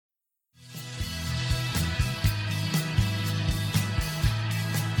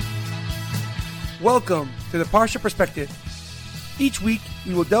Welcome to the Parsha Perspective. Each week,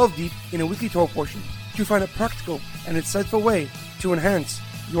 we will delve deep in a weekly Torah portion to find a practical and insightful way to enhance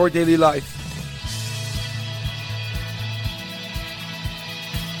your daily life.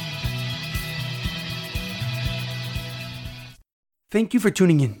 Thank you for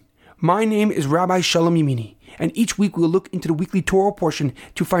tuning in. My name is Rabbi Shalom Yamini, and each week we will look into the weekly Torah portion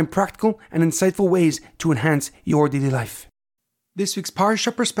to find practical and insightful ways to enhance your daily life. This week's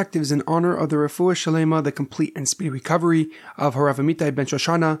Parsha Perspective is in honor of the Refuah Shalema, the complete and speedy recovery of Harav Amitai ben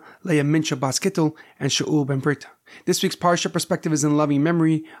Shoshana, Leah Mincha Bas Kittel, and Shaul ben Brita. This week's Parsha Perspective is in loving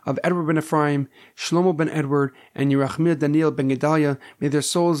memory of Edward ben Ephraim, Shlomo ben Edward, and Yerachmiel Daniel ben Gedalia. May their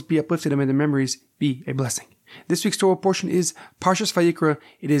souls be uplifted and may their memories be a blessing. This week's Torah portion is Parshas Vayikra.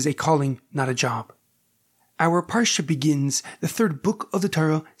 It is a calling, not a job. Our Parsha begins the third book of the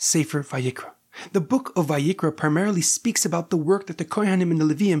Torah, Sefer Vayikra. The book of Vayikra primarily speaks about the work that the Kohanim and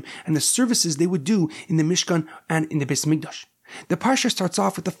the Leviim and the services they would do in the Mishkan and in the Beis Mikdash. The Parsha starts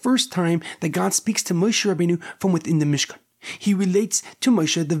off with the first time that God speaks to Moshe Rabbeinu from within the Mishkan. He relates to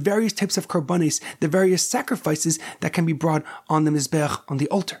Moshe the various types of karbanis, the various sacrifices that can be brought on the Mizbeach, on the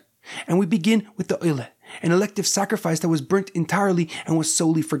altar. And we begin with the Oile, an elective sacrifice that was burnt entirely and was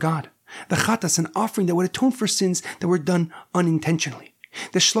solely for God. The Chatas, an offering that would atone for sins that were done unintentionally.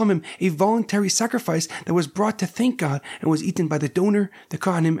 The Shlomim, a voluntary sacrifice that was brought to thank God and was eaten by the donor, the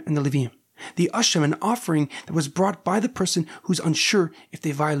Kohanim, and the Leviim. The Ashem, an offering that was brought by the person who's unsure if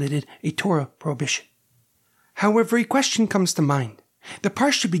they violated a Torah prohibition. However, a question comes to mind. The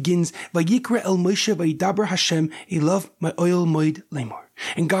Parsha begins, Vayikra el Moshe vayidaber Hashem elav ma'oil moed lemor.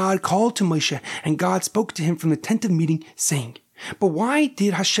 And God called to Moshe, and God spoke to him from the tent of meeting, saying, but why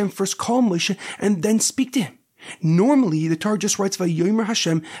did Hashem first call Moshe and then speak to him? Normally, the Torah just writes, Vayomer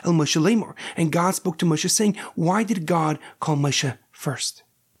Hashem el Moshe lemor, and God spoke to Moshe saying, why did God call Moshe first?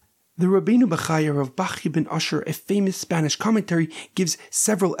 The Rabbeinu Bechaya of Bach ibn Asher, a famous Spanish commentary, gives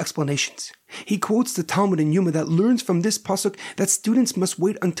several explanations. He quotes the Talmud in Yuma that learns from this pasuk that students must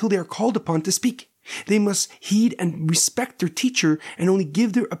wait until they are called upon to speak. They must heed and respect their teacher and only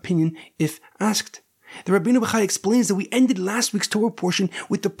give their opinion if asked. The Rabbeinu Bechai explains that we ended last week's Torah portion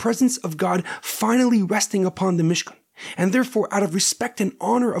with the presence of God finally resting upon the Mishkan. And therefore, out of respect and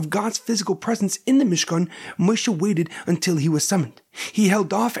honor of God's physical presence in the Mishkan, Moshe waited until he was summoned. He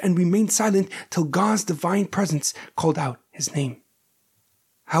held off and remained silent till God's divine presence called out his name.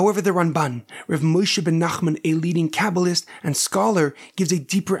 However, the Ramban, Rav Moshe ben Nachman, a leading Kabbalist and scholar, gives a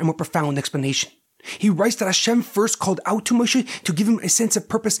deeper and more profound explanation. He writes that Hashem first called out to Moshe to give him a sense of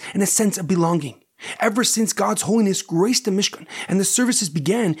purpose and a sense of belonging. Ever since God's holiness graced the Mishkan and the services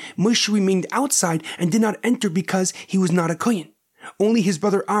began, Moshe remained outside and did not enter because he was not a Kohen. Only his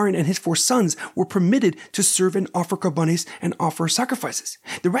brother Aaron and his 4 sons were permitted to serve and offer karbanis and offer sacrifices.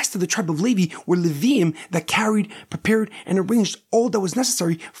 The rest of the tribe of Levi were Leviim that carried, prepared, and arranged all that was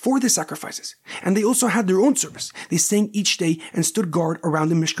necessary for the sacrifices. And they also had their own service. They sang each day and stood guard around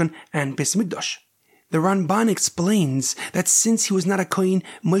the Mishkan and Beis Mikdash. The Ramban explains that since he was not a Kohen,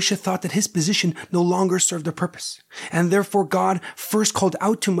 Moshe thought that his position no longer served a purpose. And therefore God first called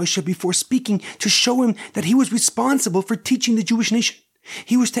out to Moshe before speaking to show him that he was responsible for teaching the Jewish nation.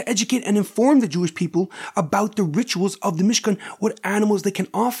 He was to educate and inform the Jewish people about the rituals of the Mishkan, what animals they can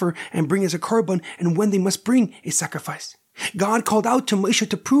offer and bring as a korban, and when they must bring a sacrifice. God called out to Moshe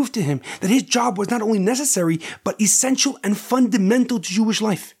to prove to him that his job was not only necessary, but essential and fundamental to Jewish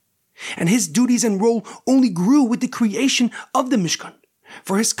life. And his duties and role only grew with the creation of the Mishkan.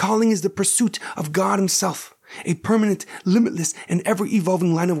 For his calling is the pursuit of God himself, a permanent, limitless, and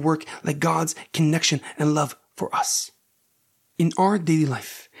ever-evolving line of work like God's connection and love for us. In our daily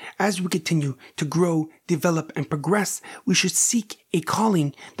life, as we continue to grow, develop, and progress, we should seek a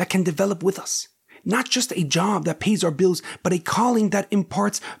calling that can develop with us. Not just a job that pays our bills, but a calling that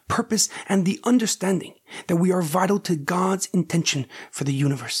imparts purpose and the understanding that we are vital to God's intention for the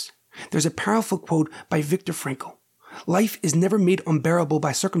universe. There's a powerful quote by Viktor Frankl. Life is never made unbearable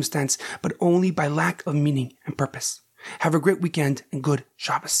by circumstance, but only by lack of meaning and purpose. Have a great weekend and good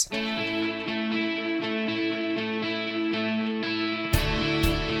Shabbos.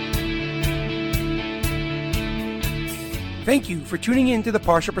 Thank you for tuning in to the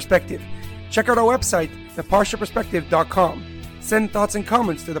Parsha Perspective. Check out our website, theparshaperspective.com. Send thoughts and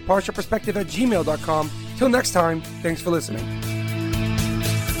comments to theparshaperspective@gmail.com. Till next time, thanks for listening.